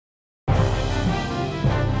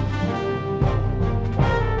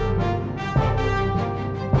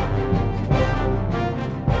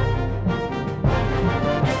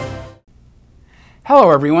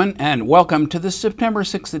Hello everyone, and welcome to the September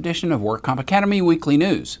 6th edition of Work Comp Academy Weekly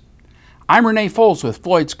News. I'm Renee Foles with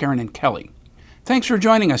Floyd, Skeren, and Kelly. Thanks for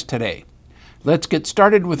joining us today. Let's get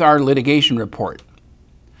started with our litigation report.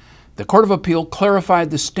 The Court of Appeal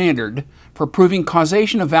clarified the standard for proving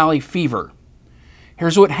causation of valley fever.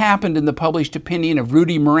 Here's what happened in the published opinion of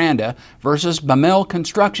Rudy Miranda versus Bammel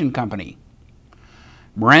Construction Company.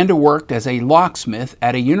 Miranda worked as a locksmith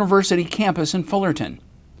at a university campus in Fullerton.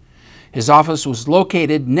 His office was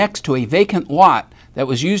located next to a vacant lot that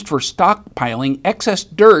was used for stockpiling excess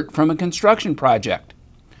dirt from a construction project.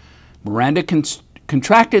 Miranda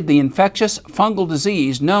contracted the infectious fungal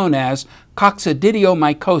disease known as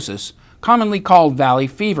coccidiomycosis, commonly called valley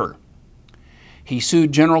fever. He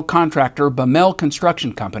sued general contractor Bammel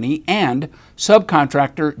Construction Company and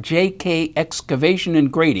subcontractor JK Excavation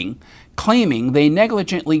and Grading, claiming they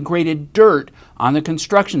negligently graded dirt on the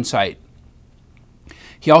construction site.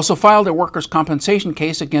 He also filed a workers' compensation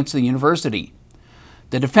case against the university.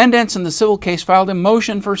 The defendants in the civil case filed a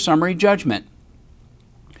motion for summary judgment.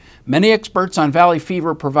 Many experts on valley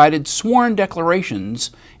fever provided sworn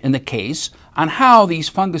declarations in the case on how these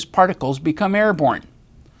fungus particles become airborne.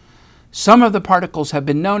 Some of the particles have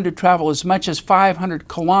been known to travel as much as 500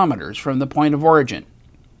 kilometers from the point of origin.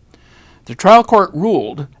 The trial court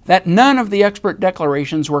ruled that none of the expert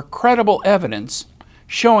declarations were credible evidence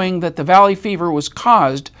showing that the valley fever was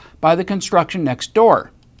caused by the construction next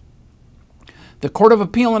door. The Court of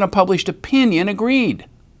Appeal in a published opinion agreed.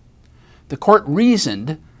 The court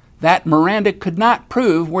reasoned that Miranda could not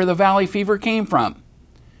prove where the valley fever came from.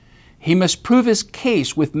 He must prove his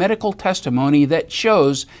case with medical testimony that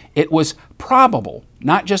shows it was probable,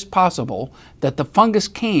 not just possible, that the fungus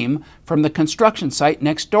came from the construction site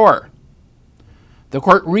next door. The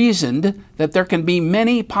court reasoned that there can be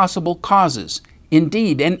many possible causes,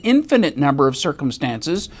 indeed, an infinite number of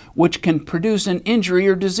circumstances which can produce an injury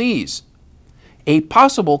or disease. A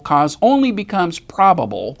possible cause only becomes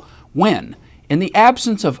probable when, in the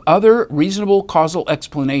absence of other reasonable causal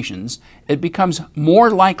explanations, it becomes more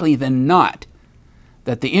likely than not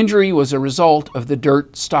that the injury was a result of the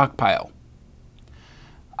dirt stockpile.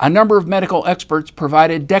 A number of medical experts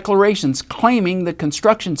provided declarations claiming the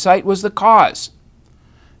construction site was the cause.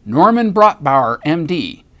 Norman Brotbauer,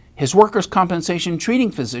 MD, his workers' compensation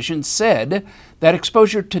treating physician, said that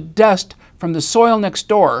exposure to dust from the soil next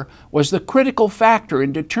door was the critical factor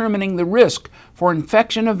in determining the risk for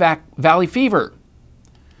infection of valley fever.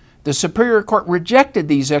 The Superior Court rejected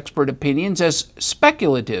these expert opinions as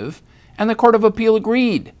speculative, and the Court of Appeal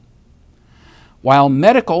agreed. While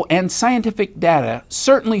medical and scientific data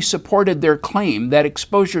certainly supported their claim that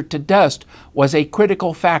exposure to dust was a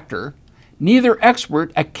critical factor, neither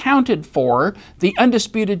expert accounted for the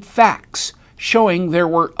undisputed facts showing there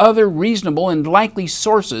were other reasonable and likely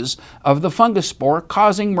sources of the fungus spore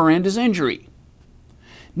causing Miranda's injury.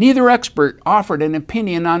 Neither expert offered an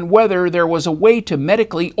opinion on whether there was a way to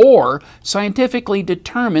medically or scientifically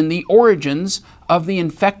determine the origins of the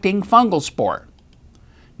infecting fungal spore.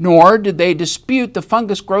 Nor did they dispute the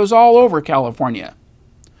fungus grows all over California.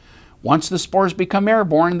 Once the spores become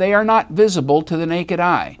airborne, they are not visible to the naked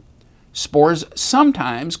eye. Spores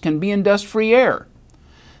sometimes can be in dust-free air.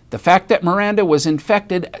 The fact that Miranda was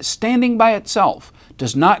infected standing by itself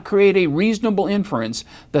does not create a reasonable inference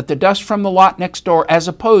that the dust from the lot next door, as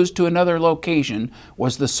opposed to another location,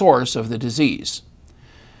 was the source of the disease.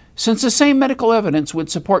 Since the same medical evidence would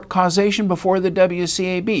support causation before the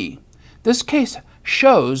WCAB, this case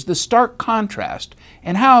shows the stark contrast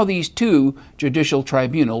in how these two judicial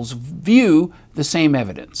tribunals view the same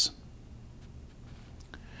evidence.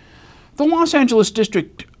 The Los Angeles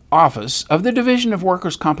District Office of the Division of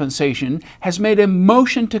Workers' Compensation has made a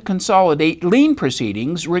motion to consolidate lien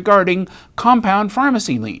proceedings regarding compound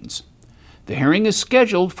pharmacy liens. The hearing is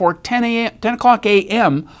scheduled for 10 o'clock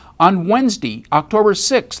a.m. on Wednesday, October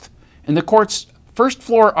 6th, in the court's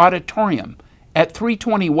first-floor auditorium at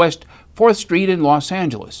 320 West 4th Street in Los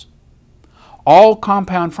Angeles. All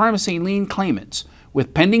compound pharmacy lien claimants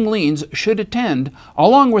with pending liens should attend,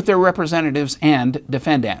 along with their representatives and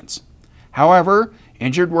defendants. However,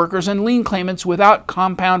 injured workers and lien claimants without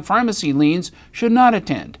compound pharmacy liens should not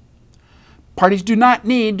attend. Parties do not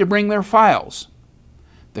need to bring their files.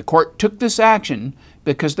 The court took this action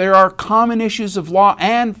because there are common issues of law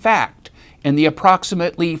and fact in the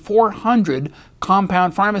approximately 400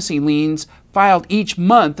 compound pharmacy liens filed each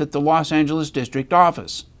month at the Los Angeles District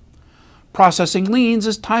Office. Processing liens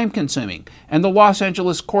is time-consuming, and the Los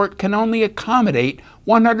Angeles court can only accommodate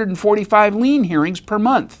 145 lien hearings per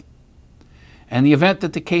month. In the event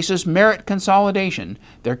that the cases merit consolidation,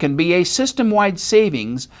 there can be a system-wide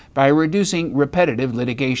savings by reducing repetitive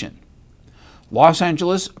litigation. Los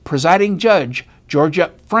Angeles presiding judge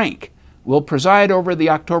Georgia Frank will preside over the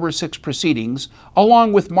October 6 proceedings,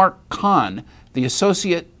 along with Mark Kahn, the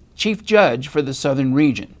associate chief judge for the Southern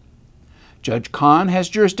region. Judge Kahn has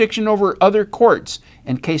jurisdiction over other courts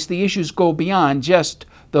in case the issues go beyond just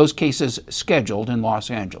those cases scheduled in Los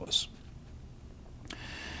Angeles.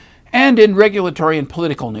 And in regulatory and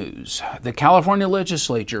political news, the California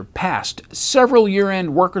legislature passed several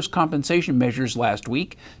year-end workers' compensation measures last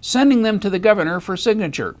week, sending them to the governor for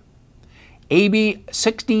signature. AB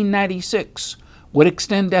 1696 would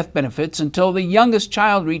extend death benefits until the youngest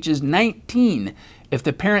child reaches 19 if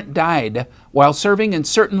the parent died while serving in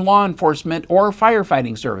certain law enforcement or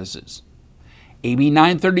firefighting services. AB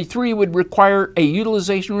 933 would require a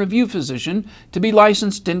utilization review physician to be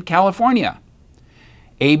licensed in California.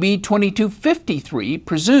 AB 2253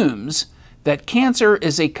 presumes that cancer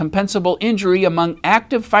is a compensable injury among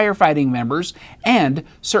active firefighting members and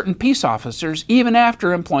certain peace officers even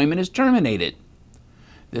after employment is terminated.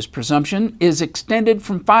 This presumption is extended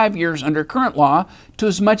from 5 years under current law to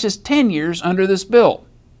as much as 10 years under this bill.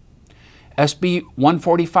 SB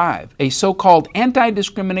 145, a so-called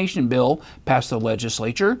anti-discrimination bill, passed the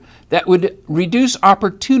legislature that would reduce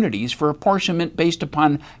opportunities for apportionment based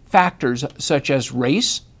upon factors such as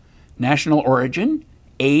race, national origin,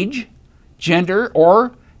 age, gender,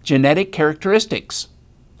 or genetic characteristics.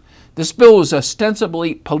 This bill was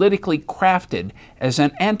ostensibly politically crafted as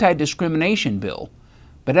an anti-discrimination bill,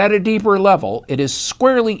 but at a deeper level, it is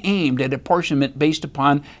squarely aimed at apportionment based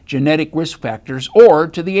upon genetic risk factors or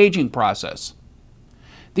to the aging process.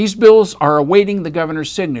 These bills are awaiting the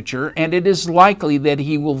governor's signature, and it is likely that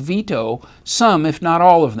he will veto some, if not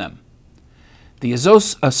all of them. The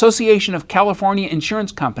Association of California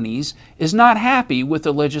Insurance Companies is not happy with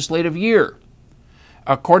the legislative year.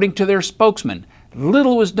 According to their spokesman,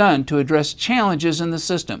 little was done to address challenges in the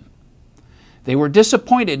system. They were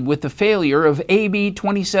disappointed with the failure of AB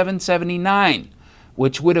 2779,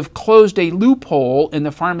 which would have closed a loophole in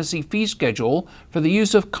the pharmacy fee schedule for the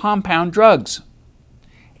use of compound drugs.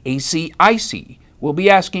 ACIC will be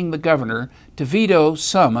asking the governor to veto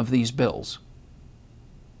some of these bills.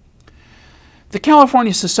 The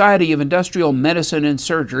California Society of Industrial Medicine and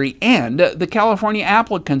Surgery and the California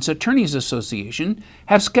Applicants Attorneys Association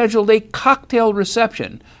have scheduled a cocktail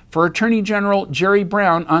reception for Attorney General Jerry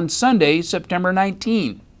Brown on Sunday, September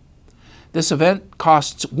 19. This event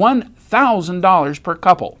costs $1,000 per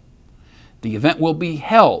couple. The event will be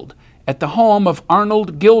held at the home of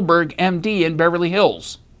Arnold Gilberg, MD, in Beverly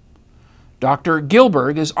Hills. Dr.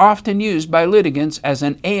 Gilberg is often used by litigants as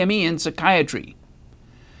an AME in psychiatry.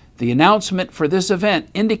 The announcement for this event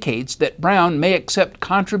indicates that Brown may accept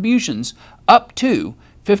contributions up to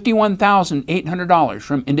 $51,800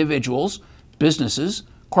 from individuals, businesses,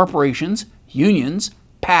 corporations, unions,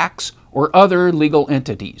 PACs, or other legal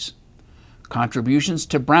entities. Contributions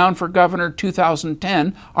to Brown for Governor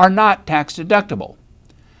 2010 are not tax deductible.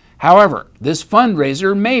 However, this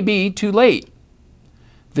fundraiser may be too late.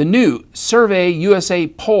 The new Survey USA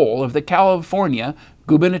poll of the California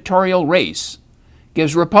gubernatorial race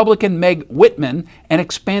gives Republican Meg Whitman an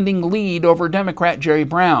expanding lead over Democrat Jerry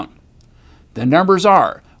Brown. The numbers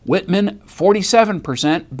are Whitman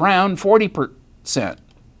 47%, Brown 40%.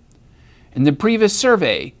 In the previous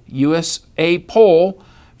Survey USA poll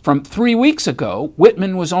from 3 weeks ago,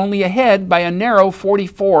 Whitman was only ahead by a narrow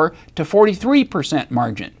 44 to 43%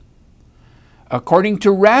 margin. According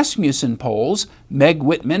to Rasmussen polls, Meg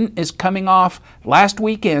Whitman is coming off last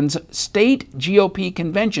weekend's state GOP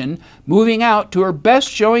convention, moving out to her best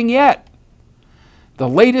showing yet. The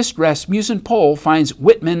latest Rasmussen poll finds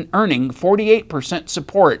Whitman earning 48%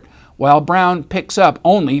 support, while Brown picks up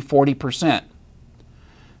only 40%.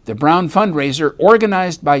 The Brown fundraiser,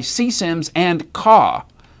 organized by CSIMS and CAW,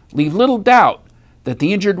 leave little doubt that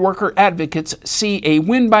the injured worker advocates see a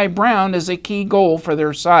win by Brown as a key goal for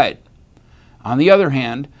their side. On the other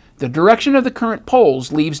hand, the direction of the current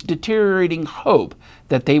polls leaves deteriorating hope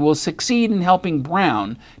that they will succeed in helping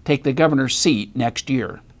Brown take the governor's seat next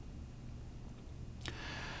year.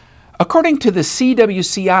 According to the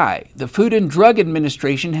CWCI, the Food and Drug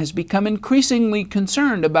Administration has become increasingly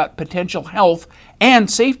concerned about potential health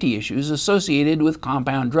and safety issues associated with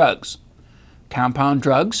compound drugs. Compound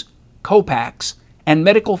drugs, co-packs, and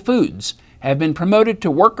medical foods have been promoted to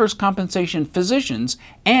workers' compensation physicians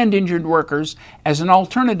and injured workers as an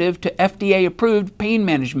alternative to FDA-approved pain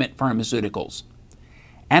management pharmaceuticals.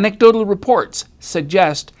 Anecdotal reports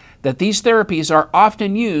suggest that these therapies are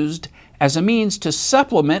often used as a means to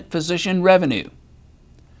supplement physician revenue.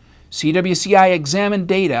 CWCI examined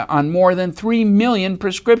data on more than 3 million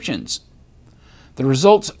prescriptions. The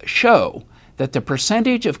results show that the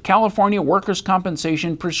percentage of California workers'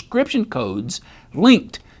 compensation prescription codes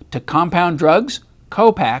linked to compound drugs,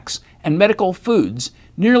 co-packs, and medical foods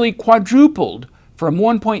nearly quadrupled from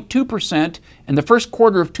 1.2% in the first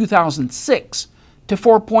quarter of 2006 to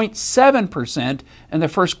 4.7% in the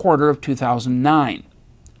first quarter of 2009.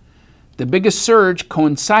 The biggest surge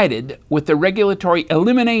coincided with the regulatory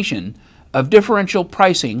elimination of differential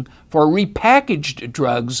pricing for repackaged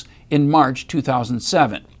drugs in March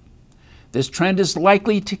 2007. This trend is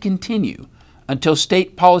likely to continue until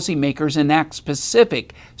state policymakers enact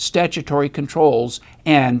specific statutory controls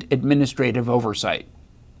and administrative oversight.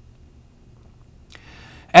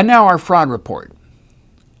 And now our fraud report.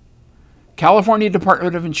 California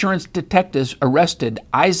Department of Insurance detectives arrested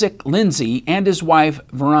Isaac Lindsay and his wife,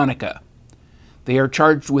 Veronica. They are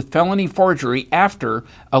charged with felony forgery after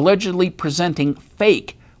allegedly presenting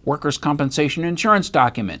fake workers' compensation insurance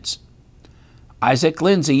documents. Isaac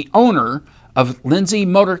Lindsay, owner of Lindsay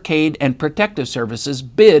Motorcade and Protective Services,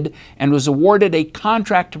 bid and was awarded a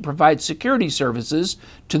contract to provide security services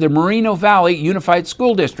to the Moreno Valley Unified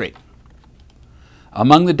School District.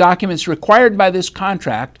 Among the documents required by this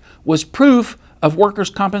contract was proof of workers'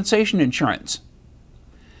 compensation insurance.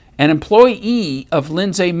 An employee of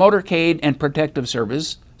Lindsay Motorcade and Protective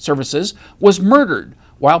Services was murdered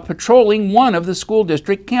while patrolling one of the school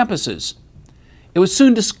district campuses. It was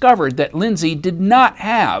soon discovered that Lindsay did not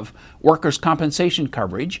have workers' compensation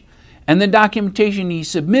coverage, and the documentation he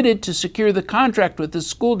submitted to secure the contract with the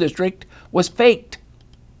school district was faked.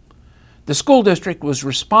 The school district was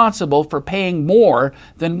responsible for paying more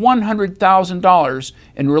than $100,000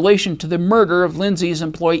 in relation to the murder of Lindsay's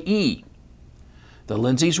employee. The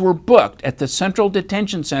Lindsays were booked at the Central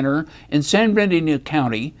Detention Center in San Bernardino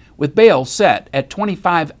County with bail set at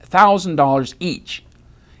 $25,000 each.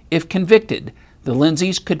 If convicted, the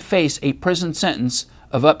Lindsays could face a prison sentence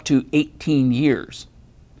of up to 18 years.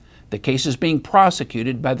 The case is being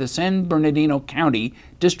prosecuted by the San Bernardino County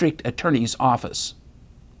District Attorney's Office.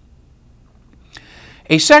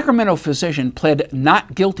 A Sacramento physician pled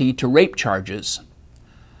not guilty to rape charges.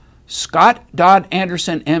 Scott Dodd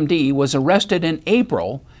Anderson, MD, was arrested in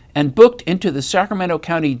April and booked into the Sacramento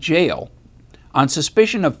County Jail on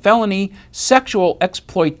suspicion of felony sexual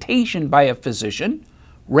exploitation by a physician,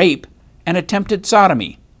 rape, and attempted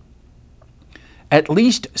sodomy. At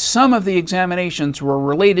least some of the examinations were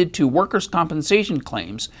related to workers' compensation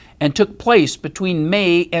claims and took place between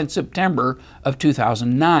May and September of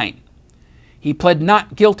 2009. He pled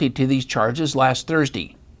not guilty to these charges last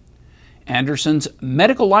Thursday. Anderson's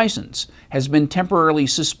medical license has been temporarily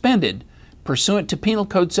suspended pursuant to Penal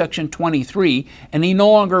Code Section 23, and he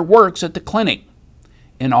no longer works at the clinic.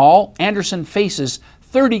 In all, Anderson faces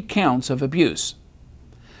 30 counts of abuse.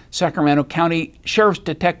 Sacramento County Sheriff's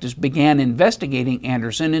detectives began investigating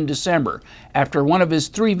Anderson in December after one of his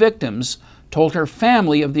 3 victims told her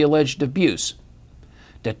family of the alleged abuse.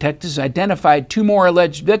 Detectives identified 2 more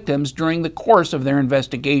alleged victims during the course of their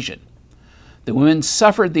investigation. The women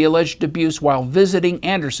suffered the alleged abuse while visiting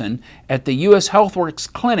Anderson at the U.S.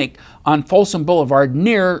 HealthWorks clinic on Folsom Boulevard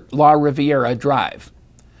near La Riviera Drive.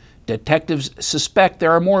 Detectives suspect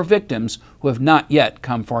there are more victims who have not yet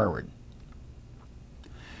come forward.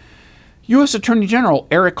 U.S. Attorney General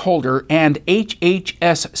Eric Holder and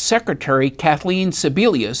HHS Secretary Kathleen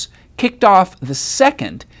Sebelius kicked off the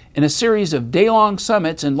second in a series of day-long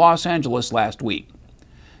summits in Los Angeles last week.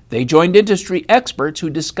 They joined industry experts who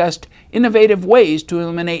discussed innovative ways to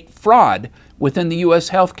eliminate fraud within the U.S.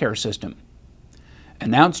 healthcare system.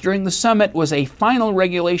 Announced during the summit was a final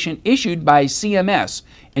regulation issued by CMS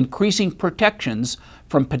increasing protections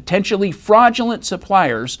from potentially fraudulent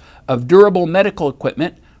suppliers of durable medical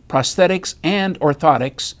equipment, prosthetics, and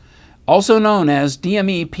orthotics, also known as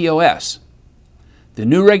DME POS. The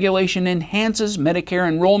new regulation enhances Medicare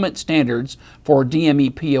enrollment standards for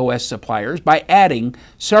DME POS suppliers by adding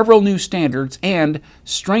several new standards and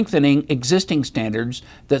strengthening existing standards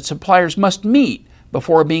that suppliers must meet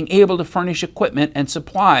before being able to furnish equipment and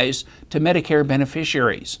supplies to Medicare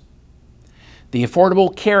beneficiaries. The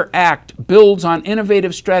Affordable Care Act builds on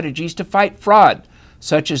innovative strategies to fight fraud,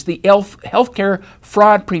 such as the Healthcare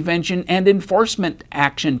Fraud Prevention and Enforcement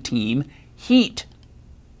Action Team, HEAT.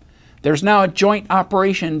 There's now a joint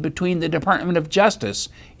operation between the Department of Justice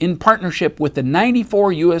in partnership with the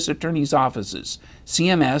 94 U.S. Attorney's Offices,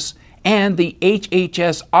 CMS, and the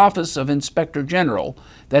HHS Office of Inspector General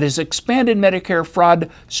that has expanded Medicare fraud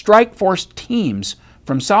strike force teams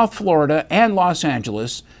from South Florida and Los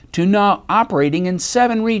Angeles to now operating in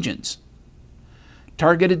 7 regions.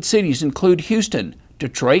 Targeted cities include Houston,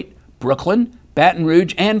 Detroit, Brooklyn, Baton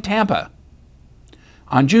Rouge, and Tampa.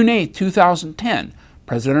 On June 8, 2010,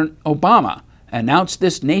 President Obama announced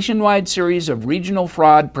this nationwide series of regional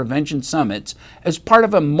fraud prevention summits as part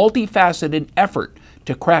of a multifaceted effort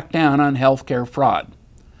to crack down on healthcare fraud.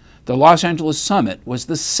 The Los Angeles Summit was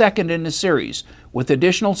the second in the series, with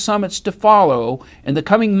additional summits to follow in the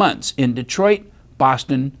coming months in Detroit,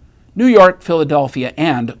 Boston, New York, Philadelphia,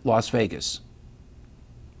 and Las Vegas.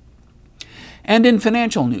 And in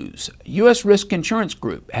financial news, U.S. Risk Insurance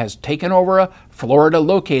Group has taken over a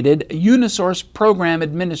Florida-located Unisource Program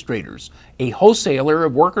Administrators, a wholesaler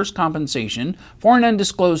of workers' compensation for an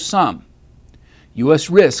undisclosed sum. U.S.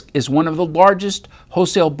 Risk is one of the largest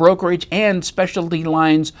wholesale brokerage and specialty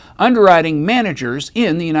lines underwriting managers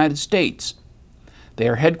in the United States. They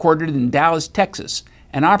are headquartered in Dallas, Texas,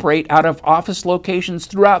 and operate out of office locations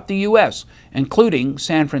throughout the U.S., including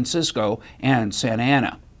San Francisco and Santa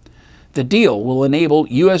Ana. The deal will enable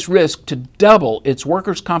U.S. Risk to double its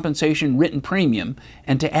workers' compensation written premium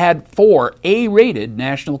and to add 4 A-rated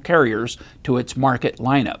national carriers to its market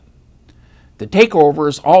lineup. The takeover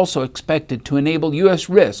is also expected to enable U.S.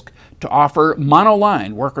 Risk to offer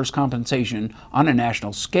monoline workers' compensation on a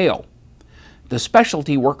national scale. The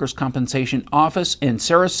specialty workers' compensation office in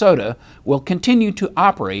Sarasota will continue to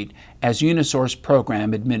operate as Unisource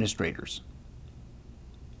Program Administrators.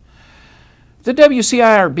 The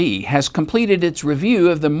WCIRB has completed its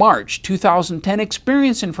review of the March 2010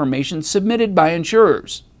 experience information submitted by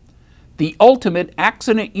insurers. The ultimate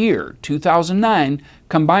accident year, 2009,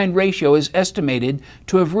 combined ratio is estimated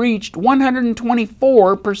to have reached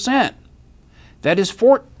 124%. That is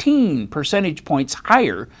 14 percentage points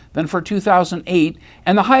higher than for 2008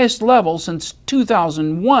 and the highest level since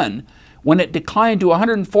 2001, when it declined to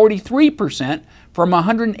 143% from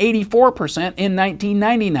 184% in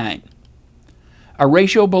 1999. A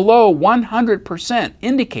ratio below 100%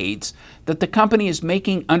 indicates that the company is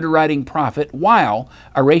making underwriting profit, while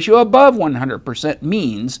a ratio above 100%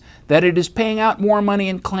 means that it is paying out more money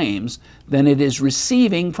in claims than it is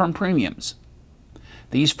receiving from premiums.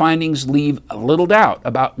 These findings leave little doubt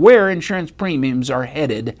about where insurance premiums are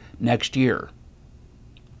headed next year.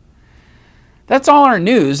 That's all our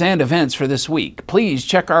news and events for this week. Please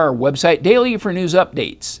check our website daily for news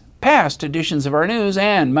updates, past editions of our news,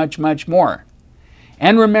 and much, much more.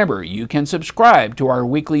 And remember, you can subscribe to our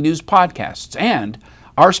weekly news podcasts and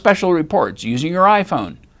our special reports using your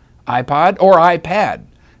iPhone, iPod, or iPad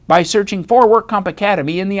by searching for WorkComp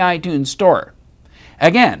Academy in the iTunes Store.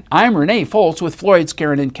 Again, I'm Renee Foltz with Floyd,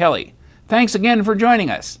 Skeren, and Kelly. Thanks again for joining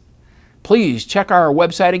us. Please check our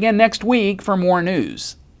website again next week for more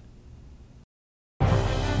news.